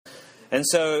And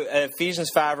so Ephesians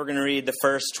 5, we're going to read the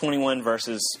first 21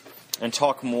 verses and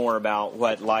talk more about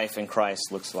what life in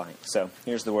Christ looks like. So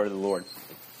here's the word of the Lord.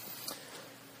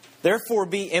 Therefore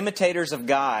be imitators of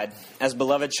God as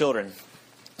beloved children,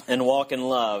 and walk in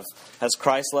love, as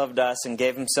Christ loved us and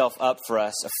gave himself up for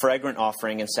us, a fragrant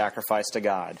offering and sacrifice to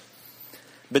God.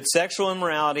 But sexual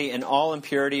immorality and all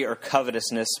impurity or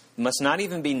covetousness must not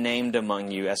even be named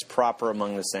among you as proper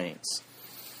among the saints.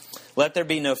 Let there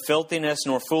be no filthiness,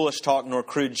 nor foolish talk, nor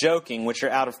crude joking, which are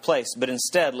out of place, but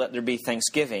instead let there be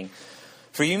thanksgiving.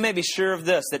 For you may be sure of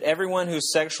this, that everyone who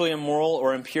is sexually immoral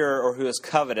or impure or who is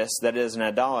covetous, that is, an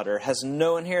idolater, has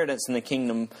no inheritance in the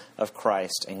kingdom of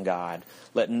Christ and God.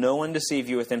 Let no one deceive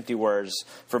you with empty words,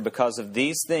 for because of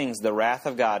these things the wrath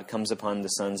of God comes upon the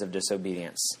sons of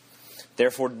disobedience.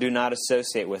 Therefore do not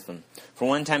associate with them. For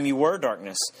one time you were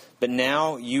darkness, but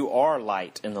now you are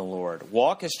light in the Lord.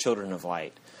 Walk as children of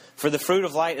light. For the fruit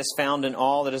of light is found in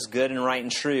all that is good and right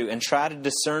and true, and try to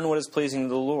discern what is pleasing to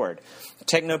the Lord.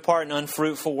 Take no part in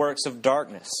unfruitful works of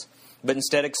darkness, but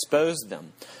instead expose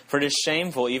them. For it is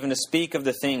shameful even to speak of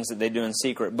the things that they do in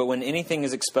secret. But when anything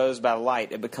is exposed by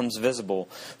light, it becomes visible.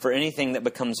 For anything that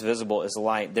becomes visible is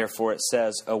light. Therefore it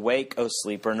says, Awake, O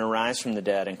sleeper, and arise from the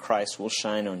dead, and Christ will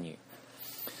shine on you.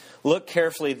 Look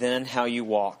carefully then how you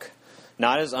walk,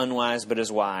 not as unwise but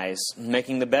as wise,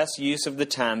 making the best use of the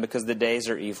time because the days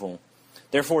are evil.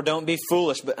 Therefore don't be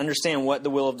foolish, but understand what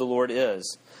the will of the Lord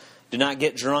is. Do not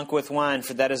get drunk with wine,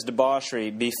 for that is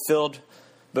debauchery.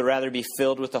 But rather be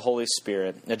filled with the Holy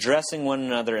Spirit, addressing one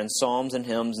another in psalms and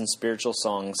hymns and spiritual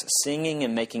songs, singing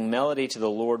and making melody to the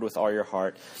Lord with all your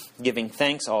heart, giving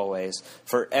thanks always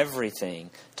for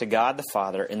everything to God the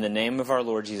Father in the name of our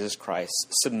Lord Jesus Christ,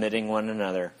 submitting one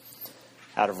another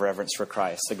out of reverence for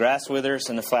Christ. The grass withers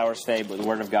and the flowers fade, but the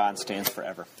word of God stands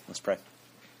forever. Let's pray.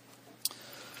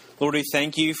 Lord, we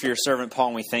thank you for your servant Paul,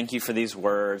 and we thank you for these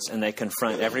words, and they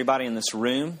confront everybody in this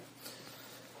room.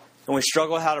 And we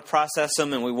struggle how to process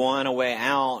them, and we want a way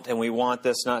out, and we want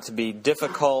this not to be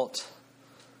difficult.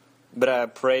 But I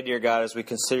pray, dear God, as we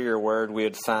consider your word, we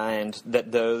would find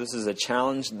that though this is a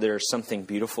challenge, there's something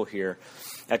beautiful here.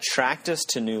 Attract us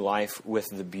to new life with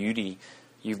the beauty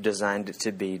you've designed it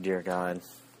to be, dear God.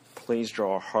 Please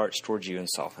draw our hearts towards you and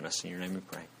soften us. In your name we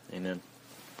pray. Amen.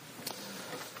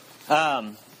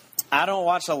 I don't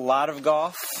watch a lot of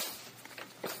golf.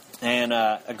 And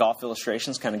a golf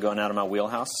illustration is kind of going out of my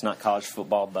wheelhouse. It's not college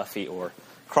football, Buffy, or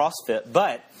CrossFit.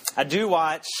 But I do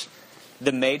watch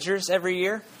the majors every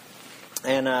year.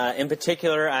 And in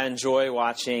particular, I enjoy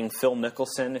watching Phil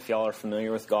Mickelson, if y'all are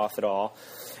familiar with golf at all.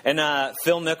 And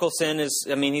Phil Mickelson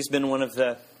he's been one of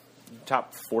the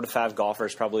top 4 to 5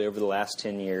 golfers probably over the last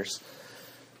 10 years.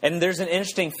 And there's an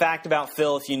interesting fact about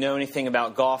Phil, if you know anything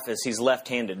about golf, is he's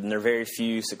left-handed. And there are very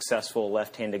few successful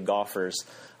left-handed golfers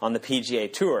on the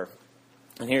PGA Tour.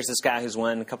 And here's this guy who's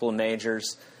won a couple of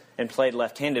majors and played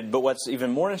left-handed. But what's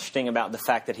even more interesting about the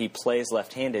fact that he plays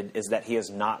left-handed is that he is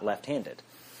not left-handed.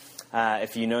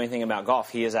 If you know anything about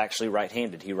golf, he is actually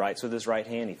right-handed. He writes with his right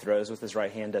hand, he throws with his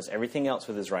right hand, does everything else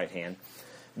with his right hand.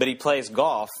 But he plays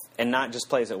golf, and not just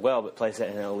plays it well, but plays it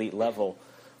at an elite level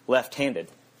left-handed.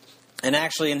 And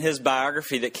actually in his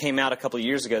biography that came out a couple of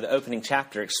years ago, the opening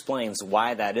chapter explains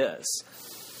why that is.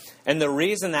 And the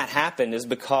reason that happened is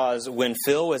because when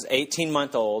Phil was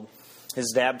 18-month old,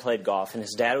 his dad played golf, and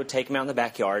his dad would take him out in the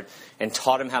backyard and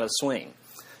taught him how to swing.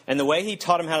 And the way he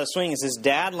taught him how to swing is his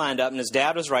dad lined up, and his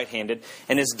dad was right-handed,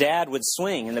 and his dad would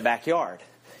swing in the backyard.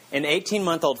 And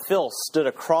 18-month-old Phil stood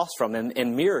across from him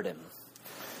and mirrored him.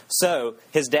 So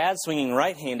his dad swinging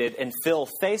right-handed and Phil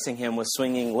facing him was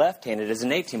swinging left-handed as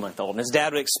an 18-month-old. And his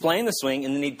dad would explain the swing,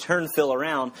 and then he'd turn Phil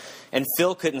around, and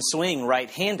Phil couldn't swing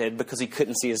right-handed because he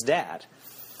couldn't see his dad.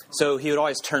 So he would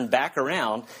always turn back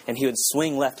around, and he would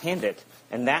swing left-handed.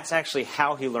 And that's actually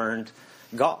how he learned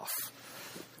golf,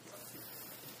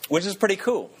 which is pretty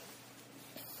cool.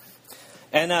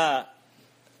 And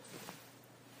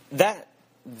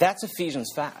that's Ephesians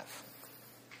 5.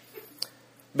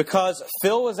 Because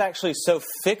Phil was actually so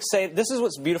fixated. This is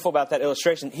what's beautiful about that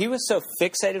illustration. He was so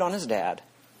fixated on his dad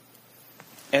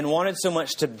and wanted so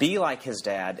much to be like his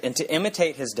dad and to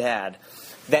imitate his dad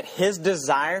that his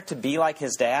desire to be like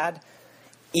his dad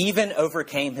even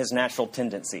overcame his natural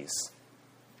tendencies.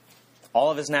 All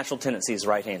of his natural tendencies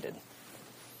right-handed.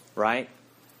 Right?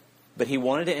 But he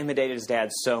wanted to imitate his dad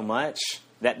so much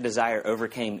that desire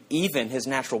overcame even his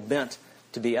natural bent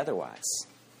to be otherwise.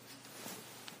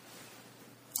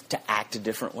 To act a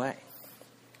different way.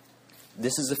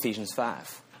 This is Ephesians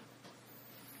 5.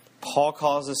 Paul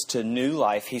calls us to new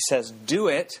life. He says, do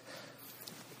it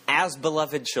as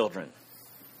beloved children.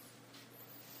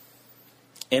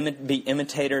 Be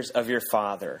imitators of your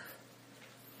Father.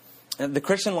 And the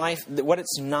Christian life, what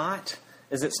it's not,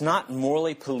 is it's not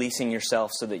morally policing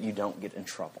yourself so that you don't get in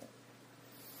trouble.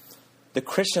 The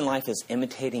Christian life is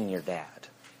imitating your dad.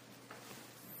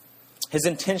 His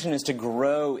intention is to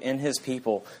grow in his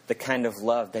people the kind of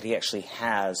love that he actually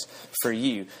has for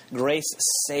you. Grace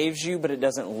saves you, but it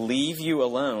doesn't leave you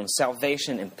alone.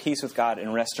 Salvation and peace with God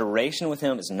and restoration with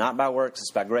him is not by works,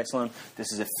 it's by grace alone.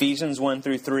 This is Ephesians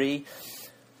 1-3.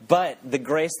 But the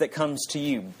grace that comes to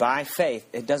you by faith,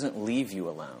 it doesn't leave you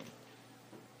alone.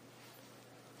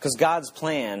 Because God's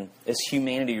plan is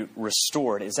humanity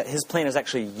restored. Is that his plan is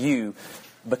actually you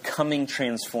becoming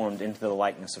transformed into the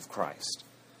likeness of Christ.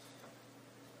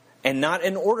 And not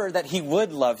in order that he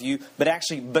would love you, but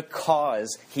actually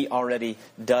because he already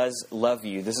does love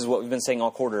you. This is what we've been saying all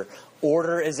quarter.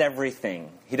 Order is everything.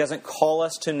 He doesn't call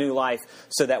us to new life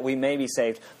so that we may be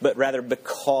saved, but rather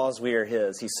because we are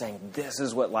his. He's saying, this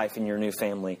is what life in your new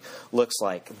family looks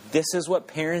like. This is what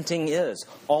parenting is.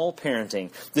 All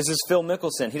parenting. This is Phil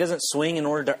Mickelson. He doesn't swing in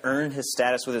order to earn his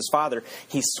status with his father.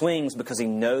 He swings because he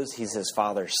knows he's his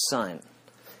father's son.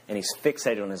 And he's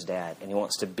fixated on his dad, and he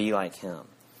wants to be like him.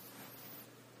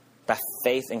 By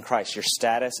faith in Christ, your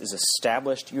status is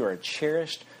established. You are a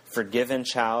cherished, forgiven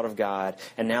child of God.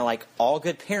 And now, like all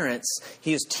good parents,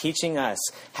 he is teaching us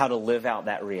how to live out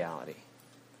that reality.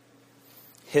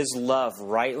 His love,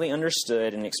 rightly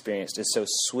understood and experienced, is so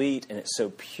sweet and it's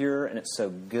so pure and it's so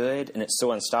good and it's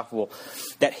so unstoppable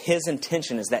that his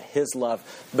intention is that his love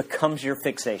becomes your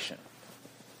fixation.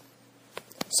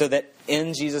 So that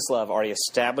in Jesus' love already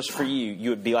established for you, you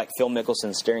would be like Phil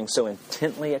Mickelson staring so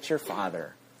intently at your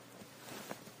father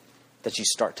that you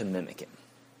start to mimic him,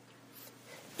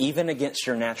 even against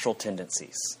your natural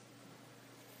tendencies.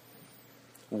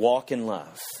 Walk in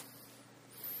love.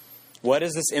 What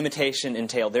does this imitation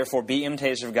entail? Therefore, be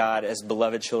imitators of God as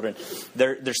beloved children.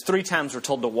 There's 3 times we're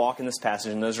told to walk in this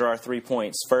passage, and those are our 3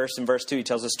 points. First, in verse 2, he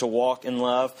tells us to walk in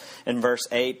love. In verse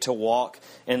 8, to walk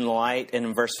in light. And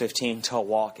in verse 15, to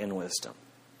walk in wisdom.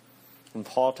 When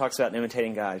Paul talks about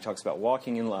imitating God, he talks about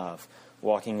walking in love,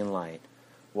 walking in light,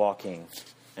 walking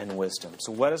and wisdom.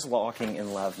 So what does walking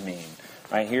in love mean?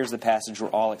 All right, here's the passage we're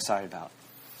all excited about.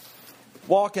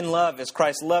 Walk in love as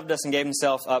Christ loved us and gave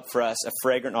himself up for us, a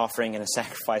fragrant offering and a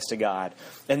sacrifice to God.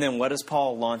 And then what does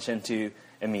Paul launch into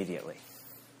immediately?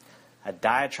 A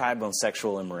diatribe on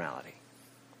sexual immorality.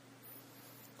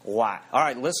 Why? All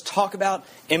right, let's talk about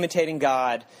imitating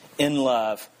God in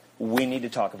love. We need to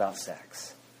talk about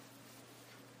sex.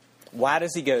 Why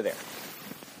does he go there?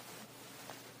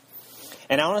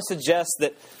 And I want to suggest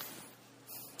that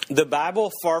the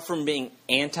Bible, far from being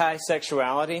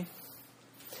anti-sexuality,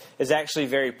 is actually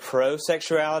very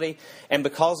pro-sexuality. And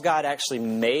because God actually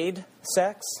made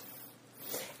sex,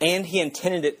 and he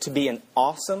intended it to be an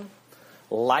awesome,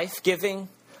 life-giving,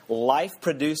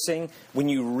 life-producing, when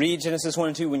you read Genesis 1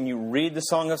 and 2, when you read the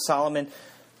Song of Solomon,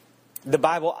 the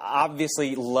Bible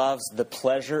obviously loves the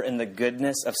pleasure and the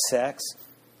goodness of sex,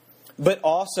 but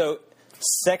also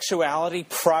sexuality,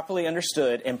 properly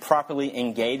understood and properly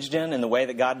engaged in the way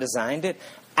that God designed it,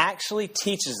 actually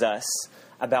teaches us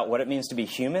about what it means to be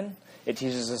human. It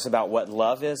teaches us about what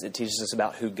love is. It teaches us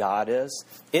about who God is.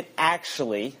 It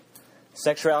actually,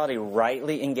 sexuality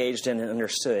rightly engaged in and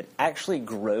understood, actually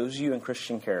grows you in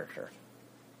Christian character.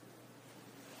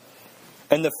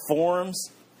 And the forms,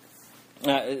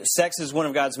 sex is one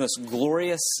of God's most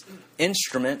glorious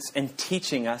instruments in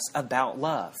teaching us about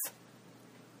love.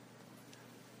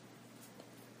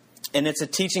 And it's a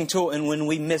teaching tool, and when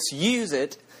we misuse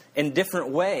it in different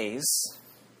ways,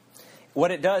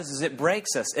 what it does is it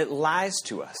breaks us. It lies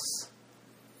to us.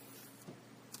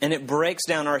 And it breaks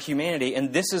down our humanity.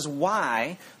 And this is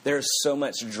why there's so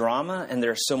much drama, and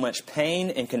there's so much pain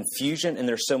and confusion, and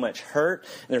there's so much hurt,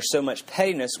 and there's so much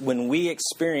pettiness when we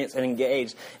experience and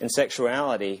engage in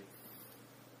sexuality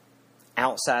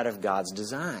outside of God's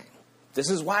design. This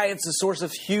is why it's a source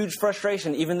of huge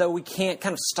frustration, even though we can't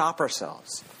kind of stop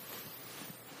ourselves.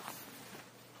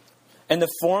 And the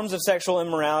forms of sexual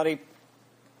immorality,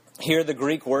 here the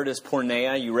Greek word is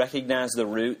porneia. You recognize the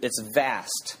root. It's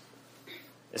vast.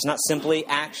 It's not simply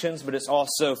actions, but it's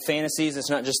also fantasies. It's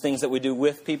not just things that we do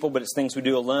with people, but it's things we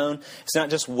do alone. It's not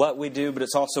just what we do, but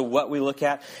it's also what we look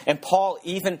at. And Paul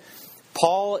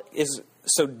is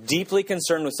so deeply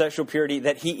concerned with sexual purity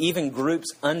that he even groups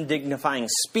undignifying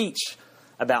speech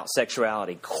about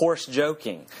sexuality, coarse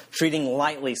joking, treating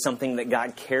lightly something that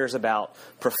God cares about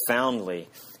profoundly.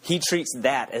 He treats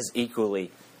that as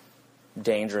equally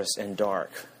dangerous and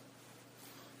dark.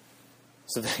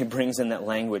 So that he brings in that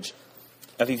language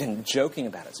of even joking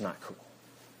about it's not cool.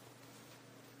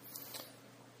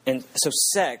 And so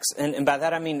sex, and by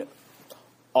that I mean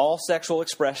all sexual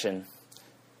expression,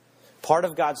 part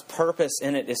of God's purpose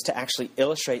in it is to actually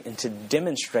illustrate and to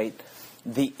demonstrate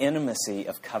the intimacy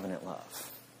of covenant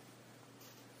love.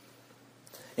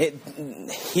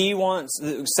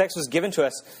 Sex was given to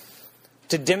us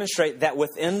to demonstrate that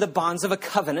within the bonds of a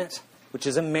covenant, which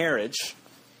is a marriage,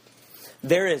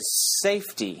 there is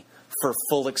safety for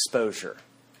full exposure.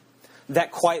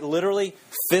 That quite literally,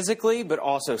 physically, but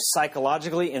also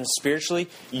psychologically and spiritually,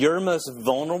 your most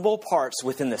vulnerable parts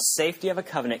within the safety of a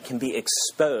covenant can be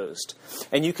exposed.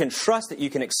 And you can trust that you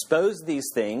can expose these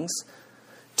things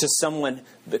to someone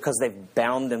because they've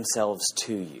bound themselves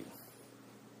to you.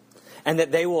 And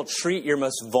that they will treat your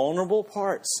most vulnerable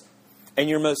parts and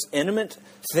your most intimate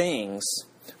things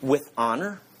with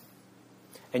honor.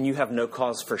 And you have no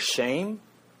cause for shame.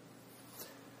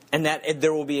 And that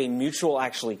there will be a mutual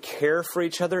actually care for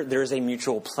each other. There is a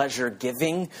mutual pleasure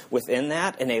giving within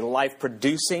that in a life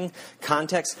producing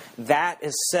context. That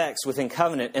is sex within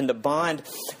covenant. And the bond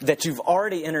that you've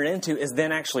already entered into is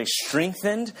then actually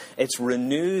strengthened. It's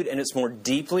renewed and it's more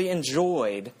deeply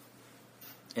enjoyed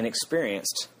and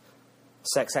experienced.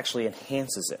 Sex actually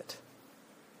enhances it.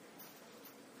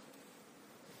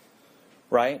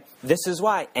 Right? This is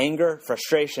why anger,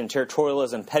 frustration,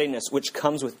 territorialism, pettiness, which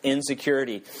comes with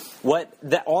insecurity,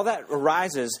 all that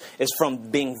arises is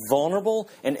from being vulnerable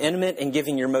and intimate and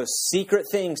giving your most secret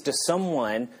things to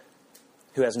someone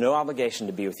who has no obligation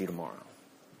to be with you tomorrow.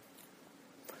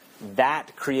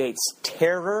 That creates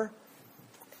terror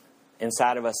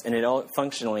inside of us, and it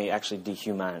functionally actually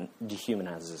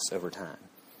dehumanizes us over time.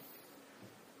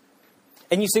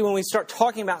 And you see, when we start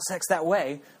talking about sex that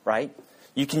way, right?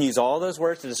 You can use all those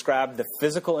words to describe the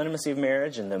physical intimacy of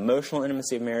marriage and the emotional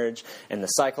intimacy of marriage and the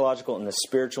psychological and the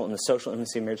spiritual and the social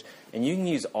intimacy of marriage. And you can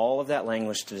use all of that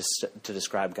language to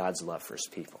describe God's love for His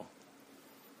people.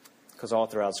 Because all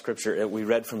throughout Scripture, we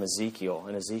read from Ezekiel.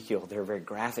 In Ezekiel, there are very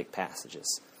graphic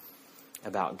passages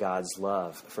about God's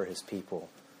love for His people.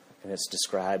 And it's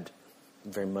described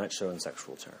very much so in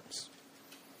sexual terms.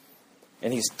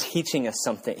 And He's teaching us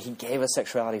something. He gave us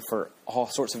sexuality for all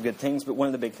sorts of good things, but one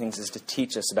of the big things is to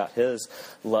teach us about His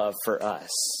love for us.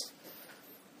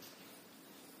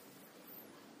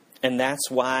 And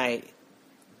that's why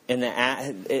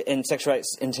in sexuality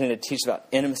it's intended to teach about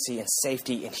intimacy and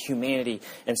safety and humanity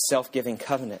and self-giving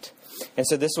covenant. And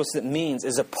so this what it means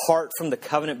is apart from the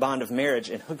covenant bond of marriage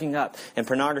and hooking up and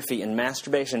pornography and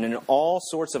masturbation and all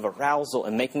sorts of arousal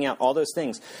and making out, all those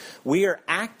things, we are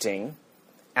acting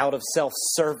out of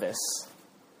self-service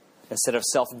instead of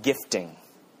self-gifting.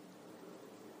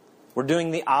 We're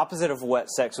doing the opposite of what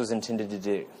sex was intended to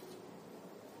do.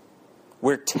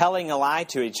 We're telling a lie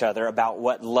to each other about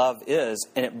what love is,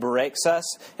 and it breaks us,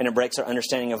 and it breaks our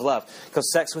understanding of love. Because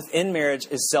sex within marriage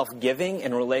is self-giving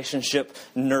and relationship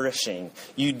nourishing.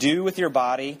 You do with your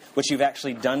body what you've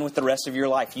actually done with the rest of your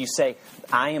life. You say,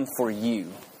 I am for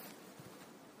you.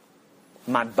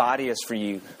 My body is for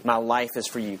you. My life is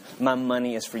for you. My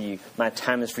money is for you. My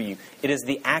time is for you. It is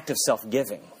the act of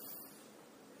self-giving.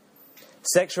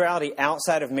 Sexuality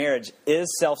outside of marriage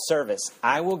is self-service.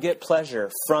 I will get pleasure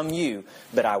from you,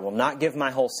 but I will not give my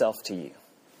whole self to you.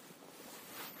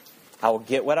 I will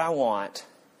get what I want,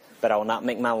 but I will not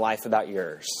make my life about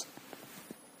yours.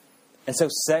 And so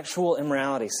sexual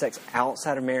immorality, sex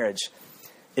outside of marriage,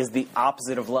 is the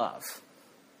opposite of love.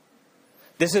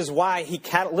 This is why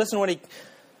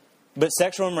but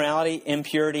sexual immorality,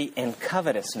 impurity, and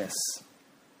covetousness.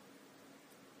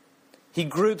 He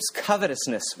groups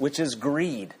covetousness, which is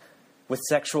greed, with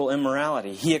sexual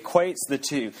immorality. He equates the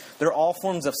two. They're all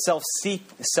forms of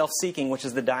self-seeking, which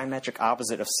is the diametric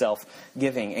opposite of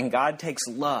self-giving. And God takes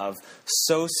love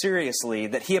so seriously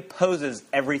that He opposes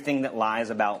everything that lies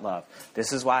about love.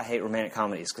 This is why I hate romantic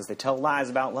comedies, because they tell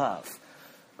lies about love,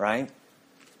 right?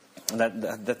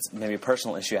 That's maybe a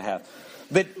personal issue I have.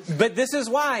 But this is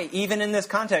why, even in this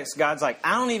context, God's like,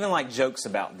 I don't even like jokes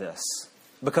about this.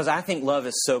 Because I think love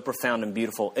is so profound and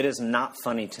beautiful. It is not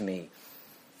funny to me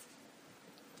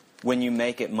when you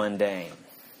make it mundane.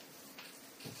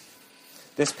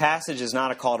 This passage is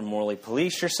not a call to morally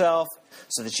police yourself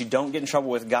so that you don't get in trouble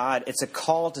with God. It's a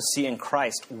call to see in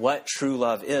Christ what true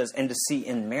love is and to see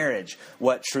in marriage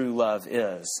what true love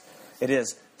is. It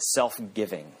is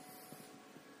self-giving.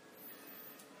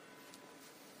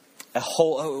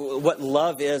 What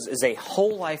love is a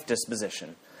whole life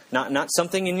disposition. Not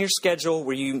something in your schedule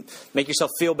where you make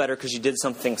yourself feel better because you did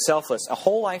something selfless. A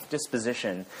whole life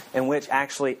disposition in which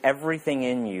actually everything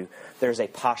in you, there's a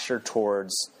posture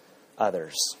towards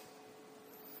others.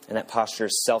 And that posture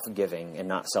is self-giving and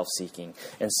not self-seeking.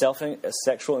 And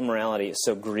sexual immorality is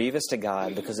so grievous to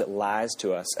God because it lies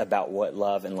to us about what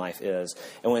love and life is.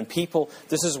 And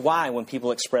this is why when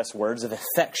people express words of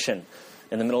affection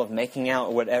in the middle of making out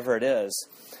or whatever it is,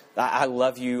 I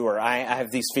love you, or I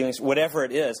have these feelings, whatever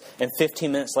it is, and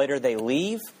 15 minutes later they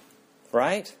leave,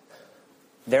 right?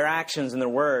 Their actions and their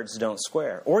words don't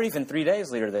square. Or even 3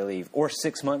 days later they leave, or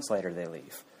 6 months later they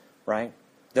leave, right?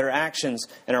 Their actions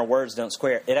and our words don't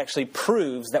square. It actually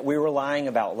proves that we were lying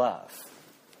about love.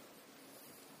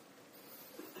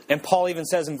 And Paul even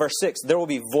says in verse 6, there will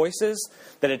be voices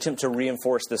that attempt to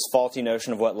reinforce this faulty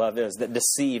notion of what love is, that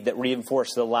deceive, that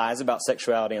reinforce the lies about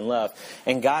sexuality and love.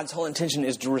 And God's whole intention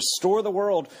is to restore the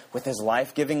world with His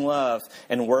life-giving love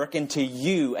and work into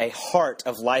you a heart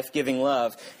of life-giving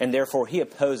love. And therefore, He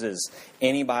opposes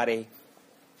anybody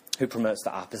who promotes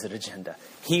the opposite agenda.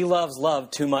 He loves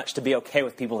love too much to be okay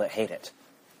with people that hate it.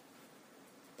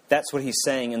 That's what he's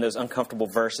saying in those uncomfortable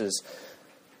verses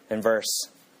in verse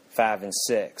 5 and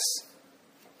 6.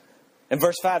 In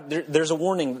verse 5, there's a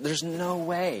warning. There's no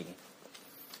way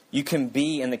you can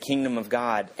be in the kingdom of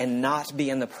God and not be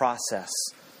in the process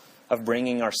of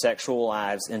bringing our sexual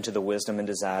lives into the wisdom and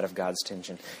desire of God's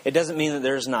tension. It doesn't mean that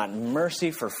there's not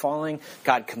mercy for falling.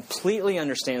 God completely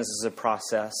understands this as a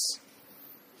process,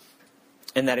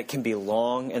 and that it can be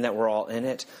long, and that we're all in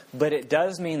it. But it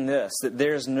does mean this, that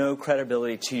there's no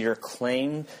credibility to your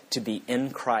claim to be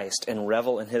in Christ and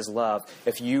revel in His love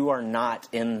if you are not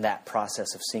in that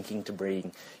process of seeking to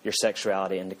bring your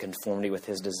sexuality into conformity with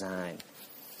His design.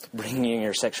 Bringing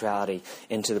your sexuality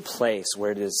into the place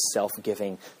where it is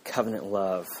self-giving, covenant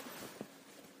love.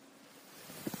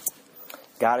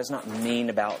 God is not mean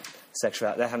about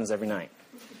sexuality. That happens every night.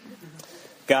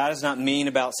 God is not mean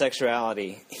about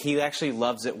sexuality. He actually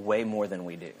loves it way more than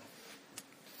we do.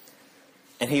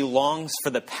 And He longs for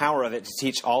the power of it to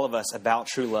teach all of us about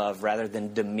true love rather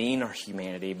than demean our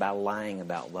humanity by lying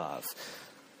about love.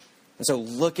 And so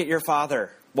look at your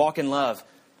Father. Walk in love.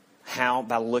 How?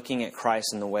 By looking at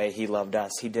Christ in the way He loved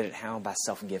us. He did it how? By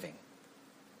self-giving.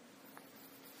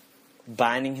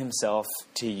 Binding Himself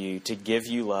to you to give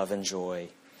you love and joy.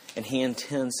 And He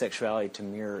intends sexuality to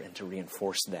mirror and to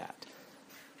reinforce that.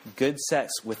 Good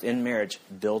sex within marriage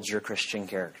builds your Christian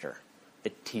character.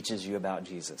 It teaches you about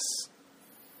Jesus.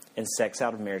 And sex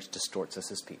out of marriage distorts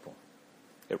us as people.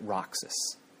 It rocks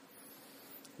us.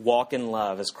 Walk in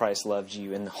love as Christ loved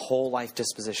you in the whole life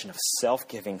disposition of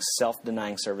self-giving,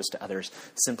 self-denying service to others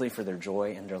simply for their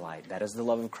joy and delight. That is the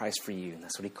love of Christ for you, and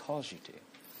that's what He calls you to.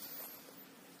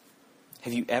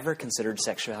 Have you ever considered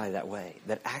sexuality that way?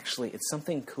 That actually it's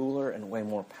something cooler and way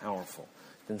more powerful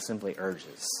than simply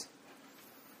urges.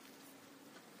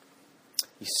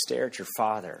 You stare at your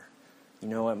Father, you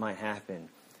know what might happen.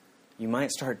 You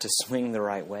might start to swing the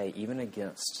right way, even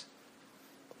against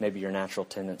maybe your natural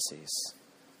tendencies.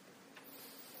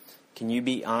 Can you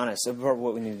be honest? Part of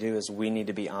what we need to do is we need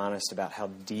to be honest about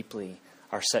how deeply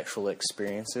our sexual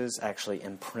experiences actually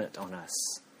imprint on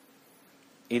us.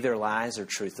 Either lies or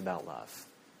truth about love.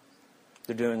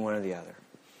 They're doing one or the other.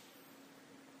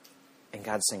 And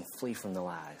God's saying, flee from the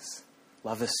lies.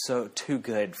 Love is so too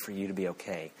good for you to be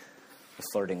okay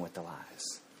flirting with the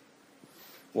lies.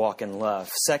 Walk in love.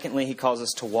 Secondly, He calls us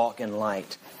to walk in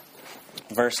light.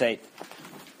 Verse 8.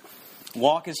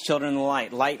 Walk as children in the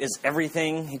light. Light is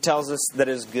everything, He tells us, that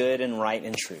is good and right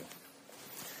and true.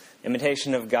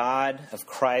 Imitation of God, of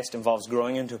Christ, involves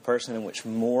growing into a person in which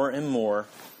more and more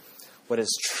what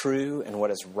is true and what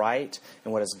is right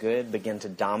and what is good begin to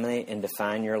dominate and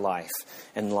define your life.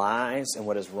 And lies and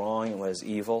what is wrong and what is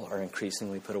evil are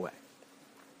increasingly put away.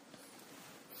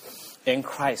 In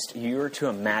Christ, you are to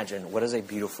imagine what does a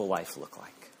beautiful life look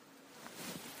like.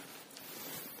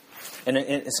 And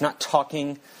it's not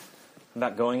talking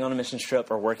about going on a mission trip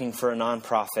or working for a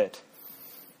nonprofit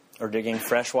or digging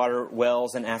freshwater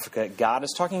wells in Africa. God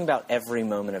is talking about every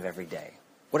moment of every day.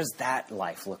 What does that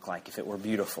life look like if it were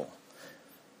beautiful?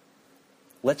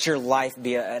 Let your life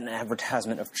be an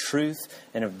advertisement of truth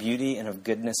and of beauty and of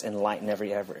goodness and light in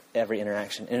every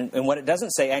interaction. And what it doesn't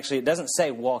say, actually, it doesn't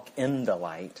say walk in the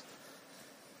light.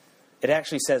 It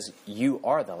actually says you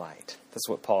are the light. That's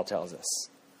what Paul tells us.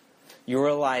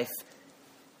 Your life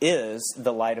is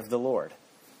the light of the Lord.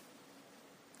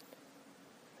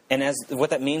 And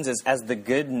what that means is as the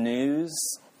good news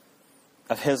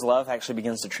of His love actually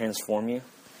begins to transform you,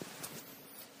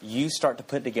 you start to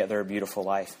put together a beautiful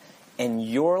life. And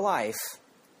your life,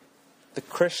 the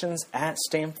Christians at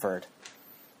Stanford,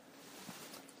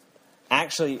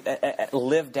 actually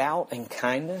lived out in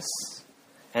kindness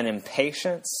and in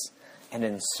patience and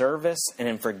in service and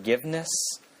in forgiveness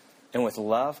and with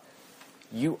love,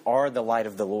 you are the light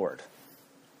of the Lord.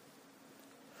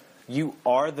 You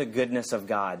are the goodness of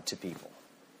God to people.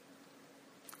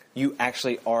 You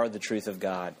actually are the truth of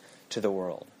God to the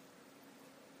world.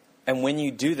 And when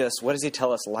you do this, what does he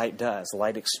tell us light does?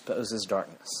 Light exposes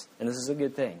darkness. And this is a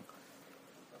good thing.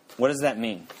 What does that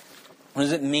mean? What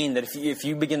does it mean that if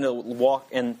you begin to walk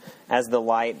in as the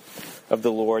light of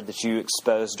the Lord, that you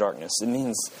expose darkness? It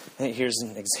means, here's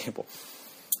an example.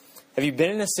 Have you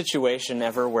been in a situation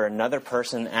ever where another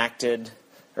person acted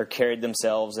or carried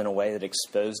themselves in a way that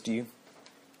exposed you?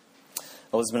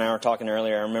 Elizabeth and I were talking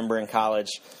earlier. I remember in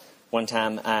college, one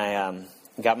time I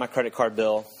got my credit card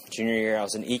bill. Junior year, I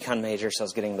was an econ major, so I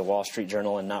was getting the Wall Street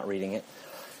Journal and not reading it.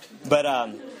 But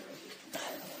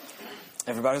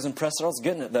everybody was impressed that I was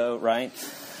getting it, though, right?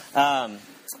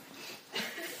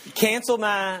 Canceled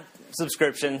my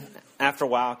subscription after a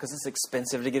while because it's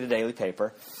expensive to get a daily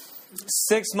paper.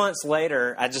 6 months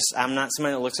later, I'm not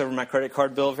somebody that looks over my credit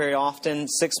card bill very often.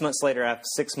 6 months later, I have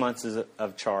 6 months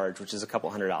of charge, which is a couple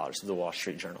 $100 to the Wall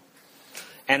Street Journal.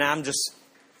 And I'm just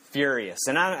furious.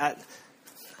 And I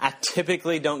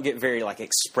typically don't get very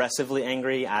expressively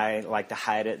angry. I like to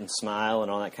hide it and smile and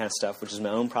all that kind of stuff, which is my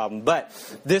own problem. But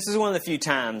this is one of the few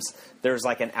times there's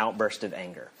an outburst of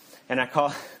anger. And I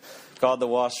called the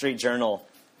Wall Street Journal.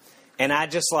 And I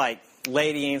just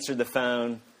lady answered the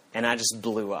phone and I just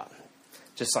blew up.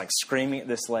 Just screaming at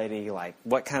this lady,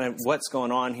 what's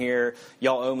going on here?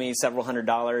 Y'all owe me several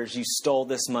 $100s. You stole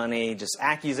this money. Just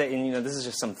accusation. This is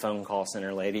just some phone call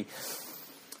center lady.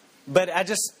 But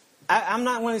I'm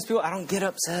not one of these people. I don't get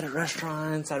upset at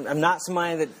restaurants. I'm not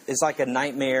somebody that is a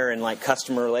nightmare in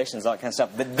customer relations, all that kind of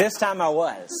stuff. But this time I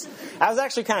was. I was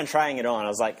actually kind of trying it on. I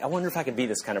was I wonder if I could be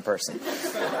this kind of person.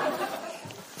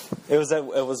 It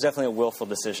was definitely a willful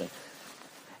decision.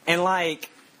 And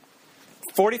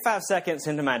 45 seconds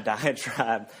into my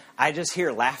diatribe, I just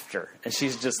hear laughter, and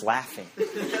she's just laughing.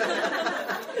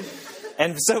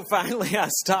 And so finally I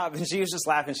stopped, and she was just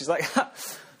laughing. She's like,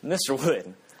 Mr.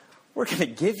 Wood, we're going to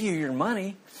give you your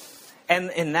money.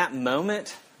 And in that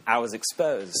moment, I was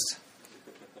exposed.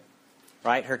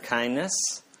 Right? Her kindness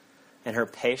and her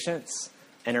patience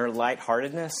and her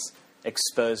lightheartedness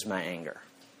exposed my anger.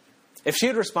 If she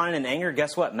had responded in anger,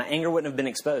 guess what? My anger wouldn't have been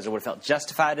exposed. I would have felt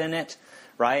justified in it,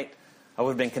 right? I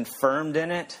would have been confirmed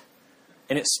in it,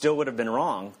 and it still would have been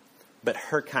wrong, but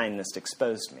her kindness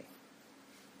exposed me.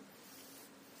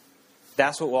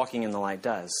 That's what walking in the light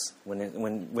does.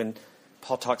 When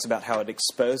Paul talks about how it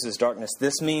exposes darkness,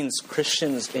 this means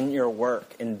Christians in your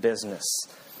work, in business,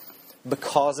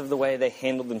 because of the way they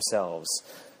handle themselves,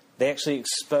 they actually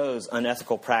expose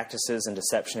unethical practices and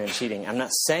deception and cheating. I'm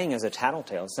not saying as a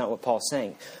tattletale. It's not what Paul's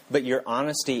saying. But your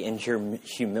honesty and your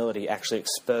humility actually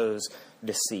expose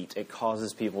deceit. It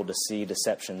causes people to see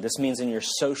deception. This means in your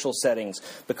social settings,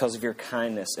 because of your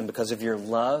kindness and because of your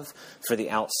love for the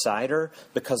outsider,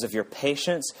 because of your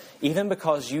patience, even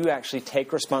because you actually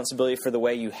take responsibility for the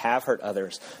way you have hurt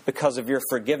others, because of your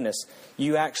forgiveness,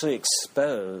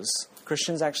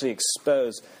 Christians actually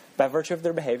expose, by virtue of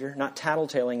their behavior, not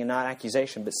tattletaling and not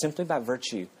accusation, but simply by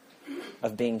virtue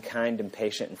of being kind and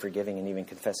patient and forgiving and even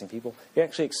confessing people, you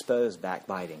actually expose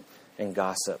backbiting and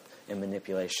gossip and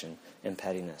manipulation and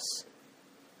pettiness.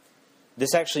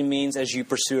 This actually means as you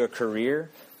pursue a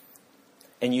career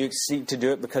and you seek to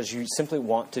do it because you simply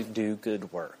want to do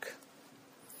good work.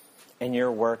 And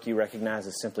your work you recognize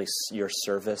as simply your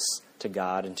service to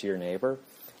God and to your neighbor,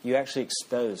 you actually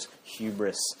expose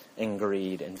hubris and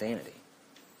greed and vanity.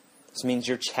 This means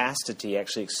your chastity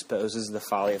actually exposes the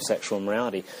folly of sexual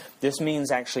immorality. This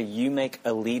means actually you make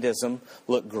elitism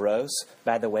look gross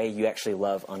by the way you actually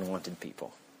love unwanted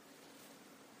people.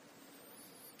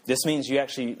 This means you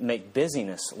actually make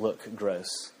busyness look gross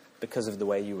because of the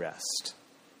way you rest.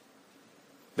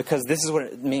 Because this is what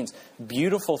it means.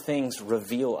 Beautiful things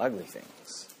reveal ugly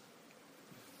things.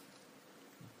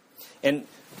 And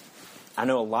I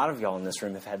know a lot of y'all in this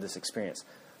room have had this experience.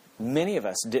 Many of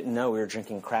us didn't know we were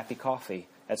drinking crappy coffee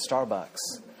at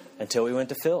Starbucks until we went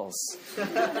to Phil's.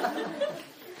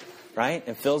 Right?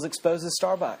 And Phil's exposes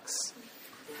Starbucks.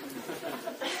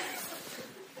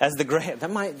 As the great,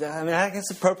 I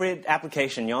guess appropriate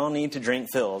application. Y'all need to drink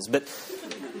Phil's. But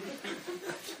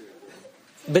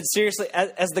seriously,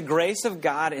 as the grace of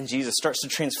God and Jesus starts to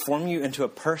transform you into a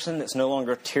person that's no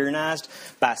longer tyrannized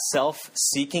by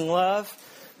self-seeking love,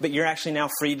 but you're actually now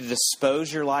free to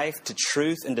dispose your life to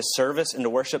truth and to service and to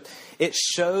worship, it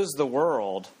shows the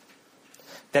world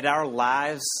that our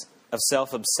lives of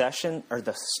self-obsession are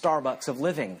the Starbucks of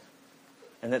living.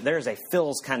 And that there's a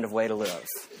Phil's kind of way to live.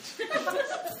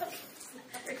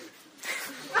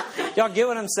 Y'all get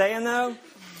what I'm saying, though?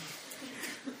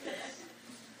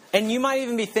 And you might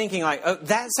even be thinking like, oh,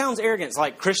 that sounds arrogant. It's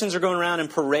like Christians are going around and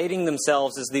parading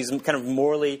themselves as these kind of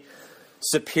morally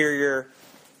superior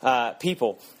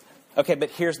people. Okay, but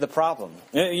here's the problem.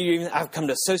 I've come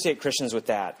to associate Christians with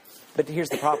that. But here's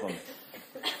the problem.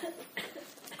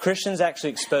 Christians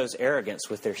actually expose arrogance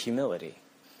with their humility.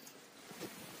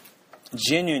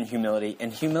 Genuine humility.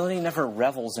 And humility never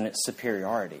revels in its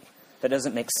superiority. That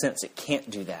doesn't make sense. It can't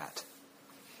do that.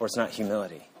 Or it's not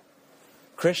humility.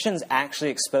 Christians actually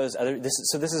expose others.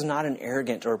 So this is not an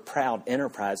arrogant or proud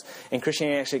enterprise. And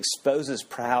Christianity actually exposes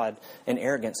pride and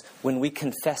arrogance when we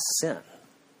confess sin.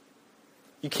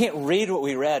 You can't read what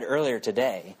we read earlier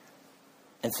today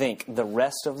and think the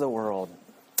rest of the world,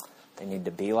 they need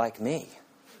to be like me.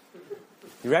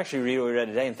 You actually read what we read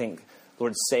today and think,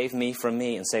 Lord, save me from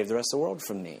me and save the rest of the world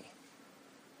from me.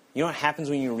 You know what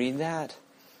happens when you read that?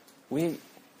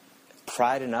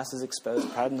 Pride in us is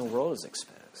exposed. Pride in the world is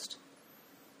exposed.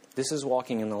 This is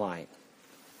walking in the light.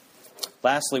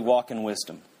 Lastly, walk in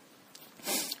wisdom.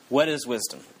 What is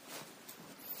wisdom?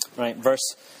 Right,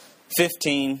 verse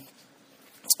 15.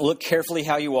 Look carefully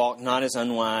how you walk, not as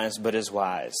unwise, but as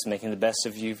wise, making the best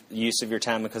of use of your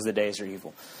time because the days are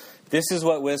evil. This is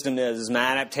what wisdom is my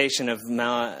adaptation of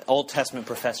my Old Testament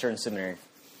professor in seminary.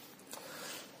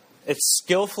 It's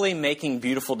skillfully making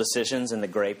beautiful decisions in the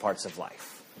gray parts of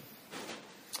life.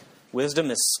 Wisdom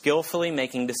is skillfully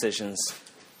making decisions,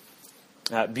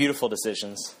 beautiful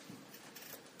decisions,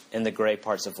 in the gray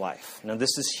parts of life. Now,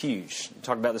 this is huge. I'll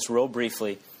talk about this real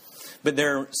briefly. But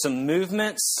there are some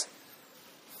movements,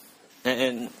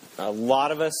 and a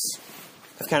lot of us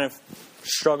have kind of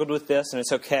struggled with this, and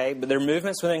it's okay. But there are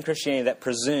movements within Christianity that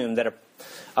presume that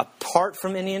apart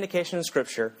from any indication in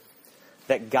Scripture,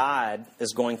 that God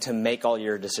is going to make all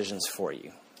your decisions for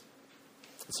you.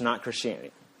 It's not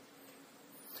Christianity.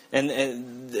 And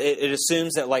it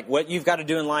assumes that like what you've got to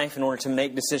do in life in order to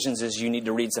make decisions is you need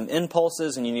to read some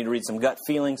impulses, and you need to read some gut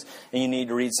feelings, and you need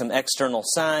to read some external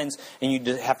signs, and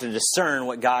you have to discern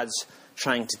what God's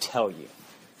trying to tell you.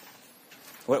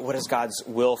 What is God's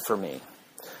will for me?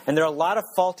 And there are a lot of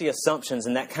faulty assumptions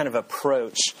in that kind of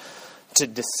approach to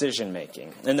decision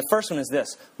making. And the first one is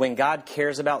this: when God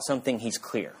cares about something, He's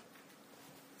clear.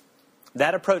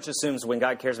 That approach assumes when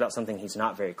God cares about something, He's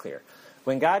not very clear.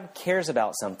 When God cares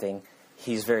about something,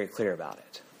 He's very clear about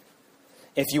it.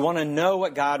 If you want to know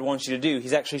what God wants you to do,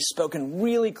 He's actually spoken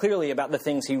really clearly about the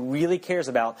things He really cares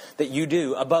about that you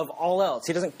do above all else.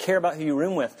 He doesn't care about who you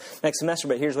room with next semester,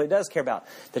 but here's what He does care about: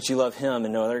 that you love Him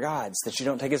and no other gods, that you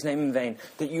don't take His name in vain,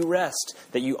 that you rest,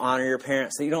 that you honor your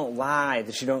parents, that you don't lie,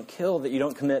 that you don't kill, that you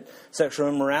don't commit sexual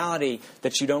immorality,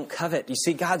 that you don't covet. You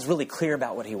see, God's really clear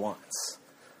about what He wants.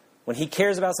 When He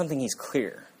cares about something, He's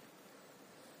clear.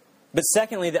 But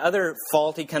secondly, the other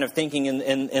faulty kind of thinking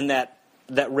in that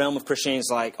realm of Christianity is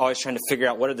like always trying to figure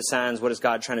out what are the signs, what is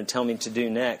God trying to tell me to do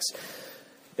next,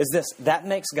 is this: that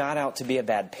makes God out to be a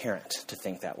bad parent to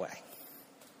think that way.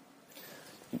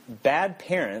 Bad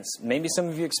parents, maybe some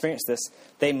of you experience this,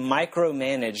 they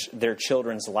micromanage their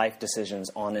children's life decisions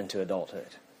on into adulthood.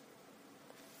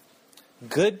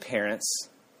 Good parents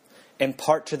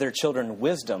impart to their children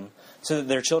wisdom so that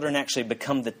their children actually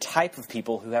become the type of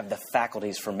people who have the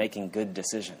faculties for making good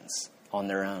decisions on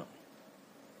their own.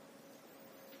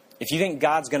 If you think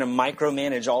God's going to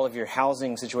micromanage all of your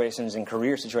housing situations and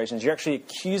career situations, you're actually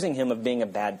accusing Him of being a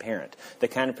bad parent, the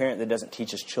kind of parent that doesn't teach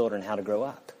his children how to grow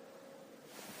up.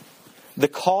 The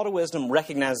call to wisdom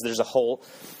recognizes there's a whole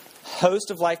host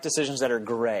of life decisions that are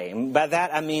gray. And by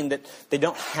that I mean that they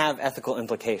don't have ethical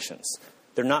implications.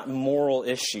 They're not moral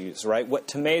issues, right? What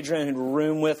to major in,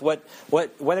 room with, whether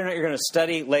or not you're going to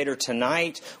study later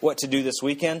tonight, what to do this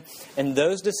weekend. And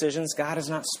those decisions God has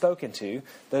not spoken to.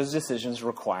 Those decisions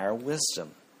require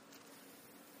wisdom.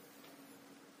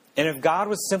 And if God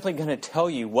was simply going to tell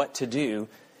you what to do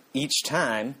each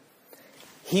time,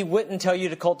 He wouldn't tell you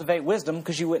to cultivate wisdom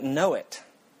because you wouldn't know it.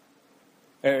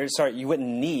 You wouldn't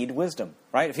need wisdom,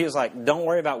 right? If He was like, don't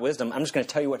worry about wisdom, I'm just going to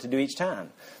tell you what to do each time.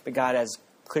 But God has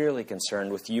clearly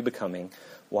concerned with you becoming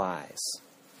wise.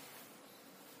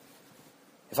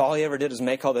 If all He ever did is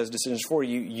make all those decisions for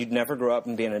you, you'd never grow up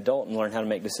and be an adult and learn how to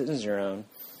make decisions of your own.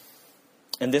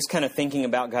 And this kind of thinking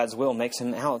about God's will makes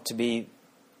Him out to be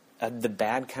the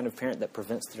bad kind of parent that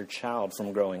prevents their child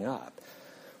from growing up.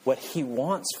 What He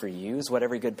wants for you is what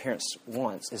every good parent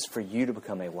wants, is for you to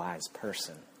become a wise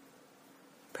person.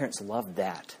 Parents love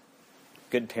that.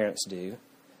 Good parents do.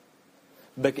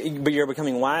 But you're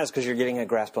becoming wise because you're getting a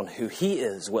grasp on who He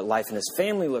is, what life in His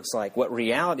family looks like, what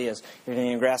reality is. You're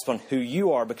getting a grasp on who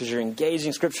you are because you're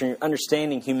engaging Scripture and you're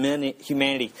understanding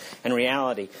humanity and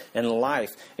reality and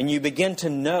life. And you begin to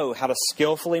know how to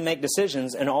skillfully make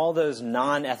decisions in all those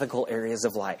non-ethical areas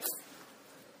of life.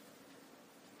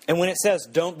 And when it says,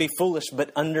 don't be foolish,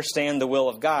 but understand the will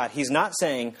of God, He's not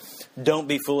saying, don't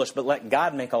be foolish, but let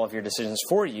God make all of your decisions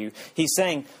for you. He's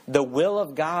saying, the will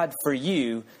of God for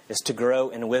you is to grow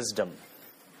in wisdom.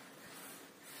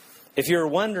 If you're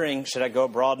wondering, should I go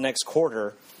abroad next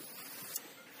quarter?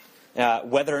 How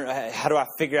do I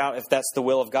figure out if that's the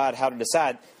will of God, how to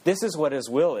decide? This is what His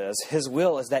will is. His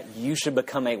will is that you should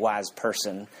become a wise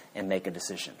person and make a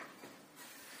decision.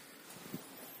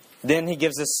 Then He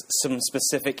gives us some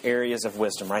specific areas of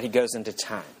wisdom, right? He goes into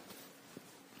time.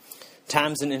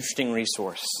 Time's an interesting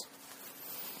resource.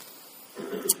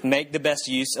 Make the best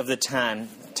use of the time.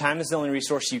 Time is the only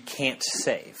resource you can't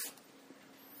save.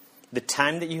 The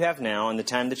time that you have now and the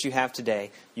time that you have today,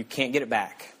 you can't get it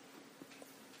back.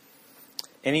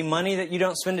 Any money that you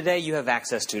don't spend today, you have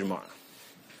access to tomorrow.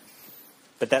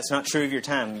 But that's not true of your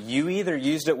time. You either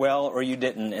used it well or you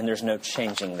didn't, and there's no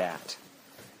changing that.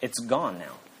 It's gone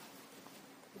now.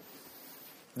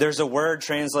 There's a word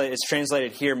it's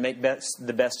translated here, make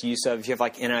the best use of. If you have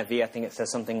like NIV, I think it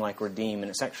says something like redeem. And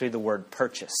it's actually the word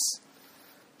purchase.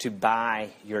 To buy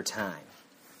your time.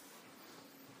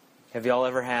 Have you all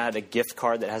ever had a gift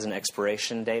card that has an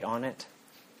expiration date on it?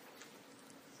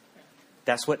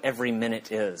 That's what every minute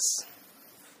is.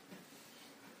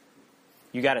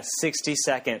 You got a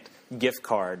 60-second gift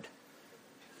card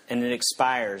and it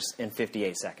expires in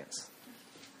 58 seconds.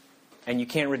 And you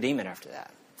can't redeem it after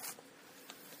that.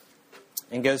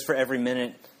 And goes for every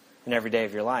minute and every day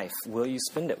of your life. Will you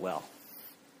spend it well?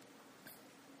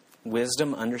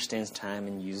 Wisdom understands time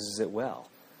and uses it well.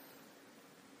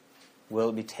 Will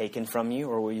it be taken from you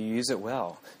or will you use it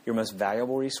well? Your most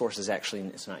valuable resource is actually,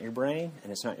 it's not your brain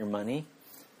and it's not your money.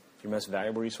 Your most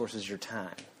valuable resource is your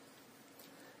time.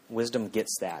 Wisdom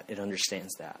gets that. It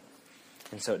understands that.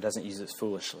 And so it doesn't use it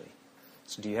foolishly.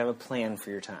 So do you have a plan for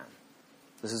your time?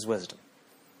 This is wisdom.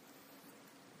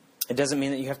 It doesn't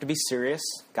mean that you have to be serious.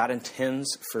 God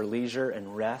intends for leisure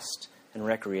and rest and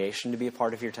recreation to be a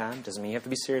part of your time. It doesn't mean you have to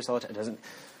be serious all the time. It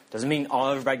doesn't mean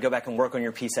everybody go back and work on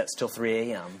your PSETs till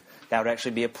 3 a.m. That would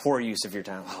actually be a poor use of your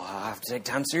time. Oh, I have to take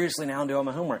time seriously now and do all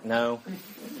my homework. No.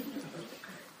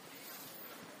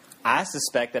 I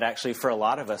suspect that actually for a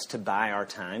lot of us to buy our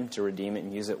time, to redeem it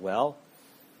and use it well,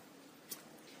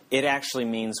 it actually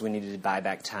means we need to buy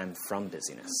back time from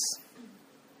busyness.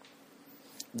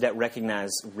 That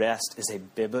recognize rest is a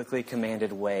biblically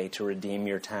commanded way to redeem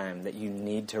your time, that you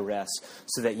need to rest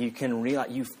so that you can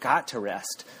realize you've got to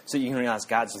rest, so that you can realize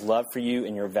God's love for you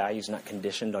and your values not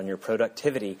conditioned on your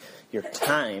productivity. Your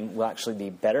time will actually be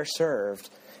better served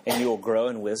and you will grow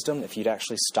in wisdom if you'd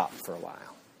actually stop for a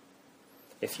while.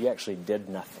 If you actually did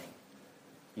nothing.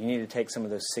 You need to take some of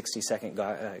those 60-second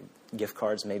gift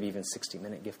cards, maybe even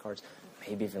 60-minute gift cards,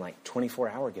 maybe even like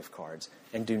 24-hour gift cards,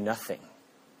 and do nothing.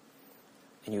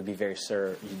 And you'd be be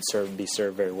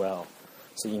served very well.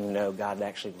 So you know God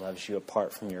actually loves you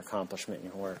apart from your accomplishment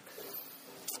and your work.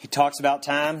 He talks about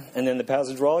time, and then the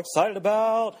passage we're all excited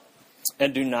about.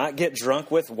 And do not get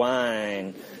drunk with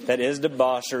wine. That is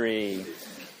debauchery.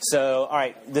 So, all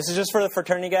right, this is just for the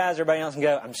fraternity guys. Everybody else can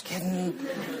go, I'm just kidding.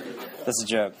 That's a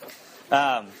joke.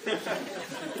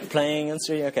 Playing against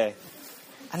you? Okay.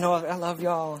 I know, I love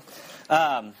y'all.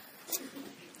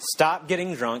 Stop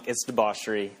getting drunk. It's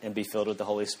debauchery. And be filled with the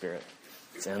Holy Spirit.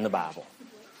 It's in the Bible.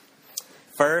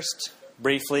 First,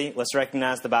 briefly, let's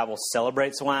recognize the Bible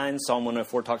celebrates wine. Psalm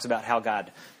 104 talks about how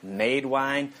God made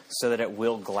wine so that it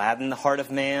will gladden the heart of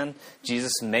man.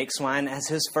 Jesus makes wine as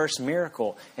His first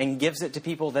miracle and gives it to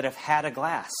people that have had a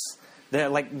glass.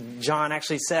 That, like John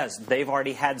actually says, they've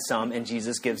already had some and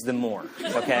Jesus gives them more.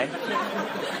 Okay?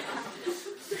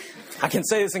 I can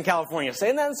say this in California.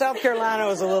 Saying that in South Carolina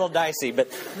was a little dicey, but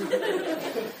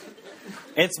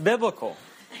it's biblical.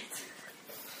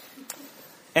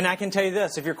 And I can tell you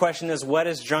this, if your question is, what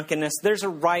is drunkenness? There's a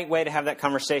right way to have that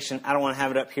conversation. I don't want to have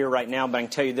it up here right now, but I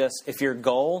can tell you this. If your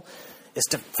goal is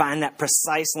to find that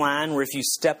precise line where if you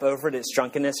step over it, it's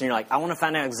drunkenness, and you're like, I want to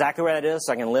find out exactly where that is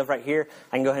so I can live right here,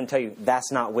 I can go ahead and tell you,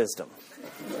 that's not wisdom.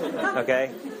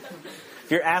 Okay?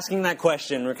 If you're asking that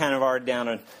question, we're kind of already down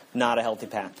a not a healthy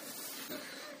path.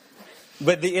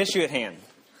 But the issue at hand.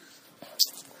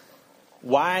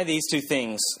 Why these two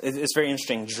things? It's very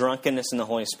interesting. Drunkenness and the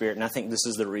Holy Spirit. And I think this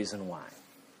is the reason why.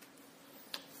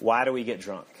 Why do we get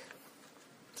drunk?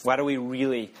 Why do we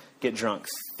really get drunk?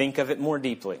 Think of it more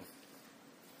deeply.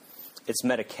 It's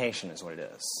medication is what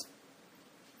it is.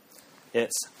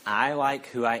 It's, I like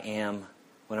who I am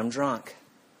when I'm drunk.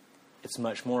 It's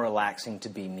much more relaxing to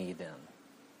be me then.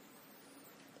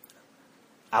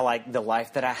 I like the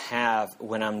life that I have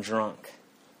when I'm drunk.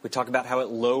 We talk about how it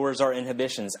lowers our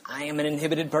inhibitions. I am an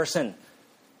inhibited person.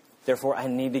 Therefore, I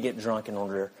need to get drunk in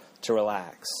order to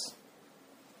relax.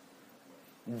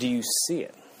 Do you see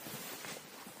it?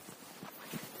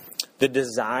 The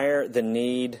desire, the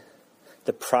need,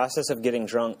 the process of getting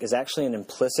drunk is actually an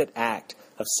implicit act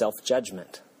of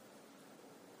self-judgment.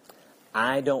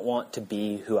 I don't want to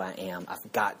be who I am.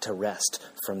 I've got to rest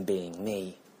from being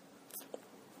me.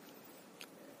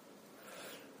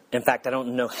 In fact, I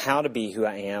don't know how to be who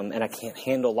I am, and I can't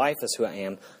handle life as who I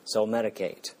am, so I'll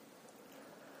medicate.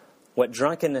 What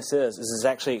drunkenness is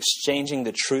actually exchanging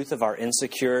the truth of our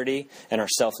insecurity and our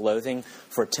self-loathing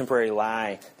for a temporary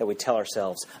lie that we tell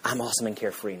ourselves, I'm awesome and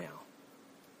carefree now.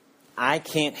 I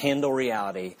can't handle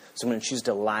reality, so I'm going to choose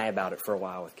to lie about it for a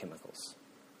while with chemicals.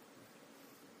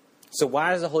 So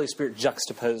why is the Holy Spirit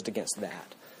juxtaposed against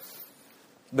that?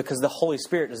 Because the Holy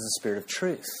Spirit is the Spirit of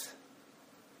truth.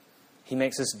 He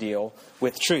makes us deal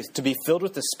with truth. To be filled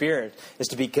with the Spirit is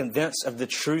to be convinced of the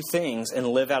true things and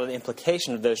live out of the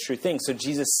implication of those true things. So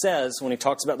Jesus says, when he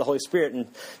talks about the Holy Spirit in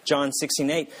John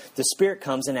 16:8, the Spirit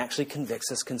comes and actually convicts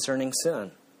us concerning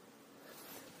sin.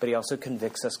 But he also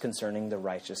convicts us concerning the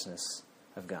righteousness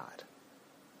of God.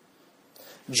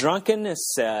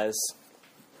 Drunkenness says,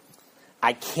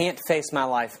 I can't face my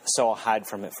life, so I'll hide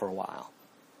from it for a while.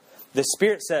 The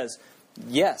Spirit says,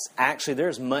 yes, actually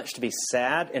there's much to be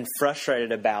sad and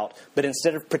frustrated about, but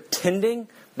instead of pretending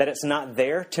that it's not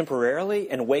there temporarily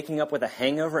and waking up with a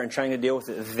hangover and trying to deal with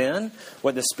it then,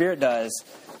 what the Spirit does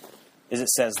is it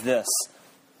says this.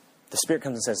 The Spirit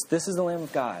comes and says, this is the Lamb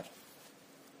of God,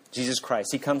 Jesus Christ.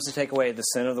 He comes to take away the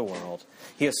sin of the world.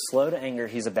 He is slow to anger.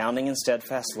 He's abounding in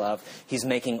steadfast love. He's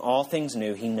making all things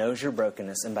new. He knows your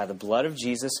brokenness. And by the blood of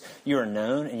Jesus, you are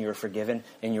known and you are forgiven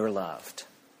and you are loved.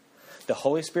 The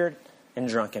Holy Spirit and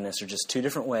drunkenness are just two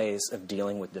different ways of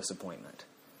dealing with disappointment.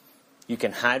 You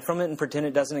can hide from it and pretend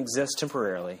it doesn't exist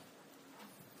temporarily,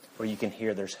 or you can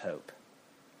hear there's hope.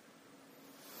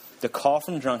 The call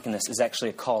from drunkenness is actually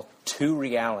a call to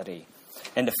reality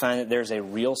and to find that there's a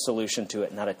real solution to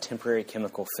it, not a temporary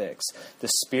chemical fix. The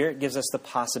Spirit gives us the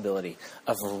possibility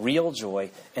of real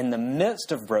joy in the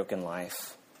midst of broken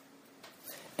life,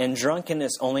 and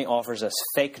drunkenness only offers us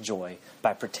fake joy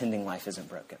by pretending life isn't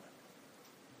broken.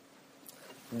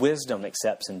 Wisdom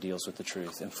accepts and deals with the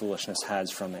truth, and foolishness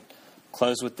hides from it.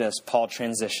 Close with this. Paul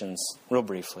transitions, real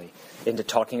briefly, into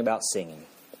talking about singing.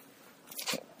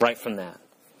 Right from that.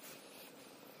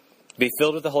 Be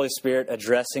filled with the Holy Spirit,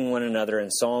 addressing one another in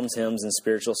psalms, hymns, and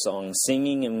spiritual songs,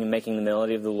 singing and making the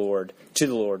melody of the Lord to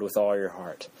the Lord with all your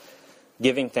heart,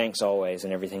 giving thanks always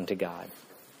and everything to God.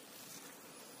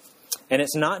 And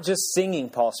it's not just singing,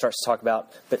 Paul starts to talk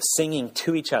about, but singing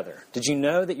to each other. Did you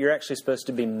know that you're actually supposed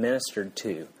to be ministered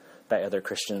to by other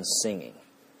Christians singing?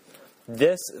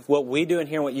 This, what we do in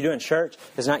here and what you do in church,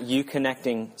 is not you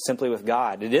connecting simply with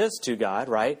God. It is to God,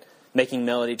 right? Making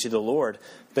melody to the Lord.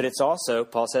 But it's also,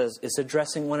 Paul says, it's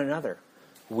addressing one another.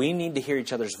 We need to hear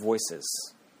each other's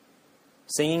voices.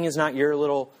 Singing is not your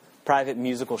little private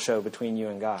musical show between you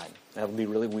and God. That would be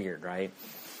really weird, right?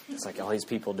 It's like all these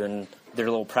people doing their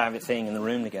little private thing in the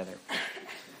room together.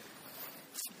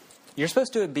 We're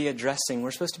supposed to be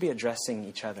addressing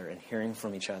each other and hearing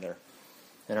from each other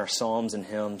in our psalms and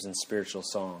hymns and spiritual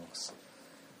songs.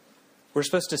 We're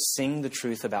supposed to sing the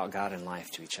truth about God and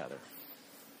life to each other.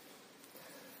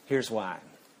 Here's why.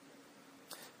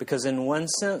 Because in one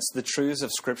sense, the truths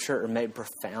of Scripture are made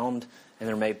profound and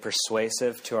they're made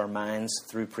persuasive to our minds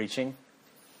through preaching.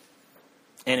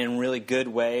 And in really good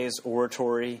ways,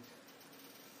 oratory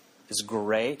is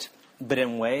great. But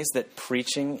in ways that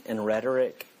preaching and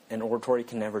rhetoric and oratory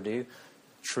can never do,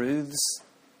 truths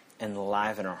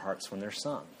enliven our hearts when they're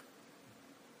sung.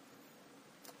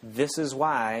 This is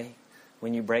why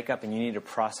when you break up and you need to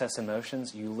process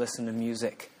emotions, you listen to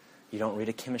music. You don't read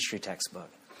a chemistry textbook,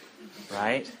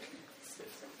 right?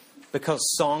 Because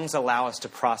songs allow us to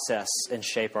process and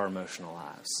shape our emotional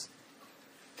lives.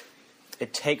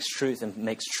 It takes truth and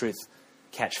makes truth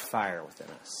catch fire within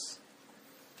us.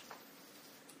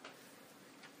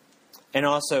 And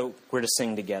also, we're to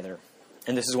sing together.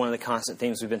 And this is one of the constant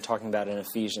themes we've been talking about in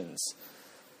Ephesians.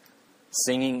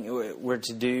 Singing, we're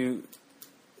to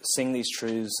sing these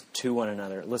truths to one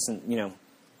another. Listen,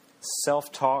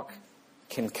 self-talk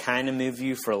can kind of move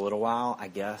you for a little while, I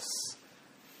guess.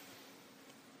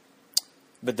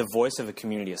 But the voice of a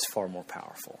community is far more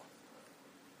powerful.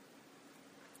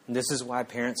 And this is why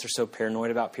parents are so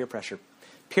paranoid about peer pressure.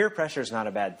 Peer pressure is not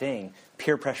a bad thing.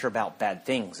 Peer pressure about bad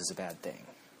things is a bad thing.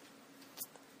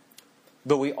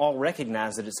 But we all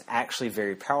recognize that it's actually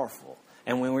very powerful.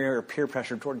 And when we are peer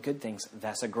pressured toward good things,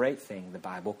 that's a great thing. The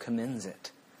Bible commends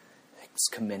it. It's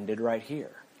commended right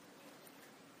here.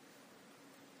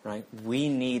 Right? We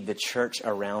need the church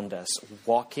around us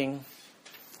walking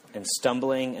and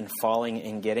stumbling and falling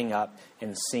and getting up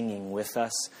and singing with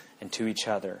us and to each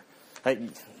other.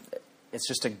 It's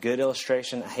just a good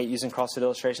illustration. I hate using CrossFit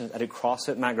illustrations. I do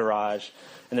CrossFit in my garage,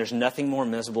 and there's nothing more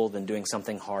miserable than doing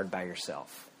something hard by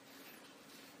yourself.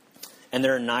 And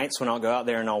there are nights when I'll go out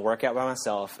there and I'll work out by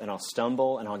myself, and I'll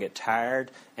stumble, and I'll get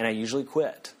tired, and I usually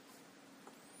quit.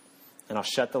 And I'll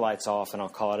shut the lights off, and I'll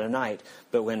call it a night.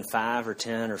 But when 5 or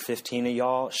 10 or 15 of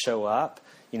y'all show up,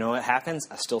 you know what happens?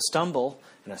 I still stumble,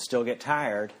 and I still get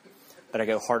tired, but I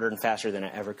go harder and faster than I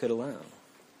ever could alone.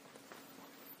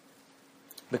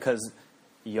 Because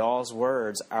y'all's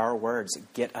words, our words,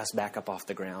 get us back up off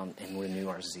the ground and renew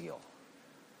our zeal.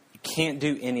 You can't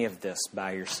do any of this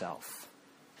by yourself.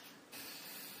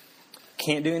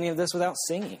 Can't do any of this without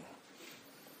singing.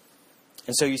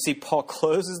 And so you see, Paul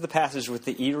closes the passage with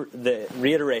the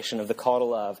reiteration of the call to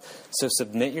love. So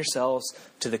submit yourselves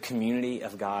to the community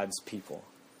of God's people.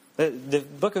 The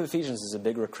book of Ephesians is a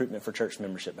big recruitment for church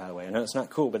membership, by the way. I know it's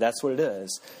not cool, but that's what it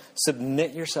is.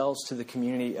 Submit yourselves to the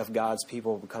community of God's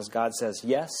people, because God says,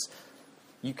 yes,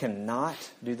 you cannot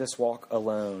do this walk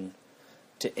alone.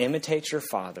 To imitate your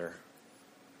Father,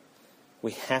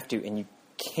 we have to, and you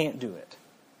can't do it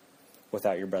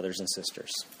without your brothers and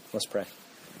sisters. Let's pray.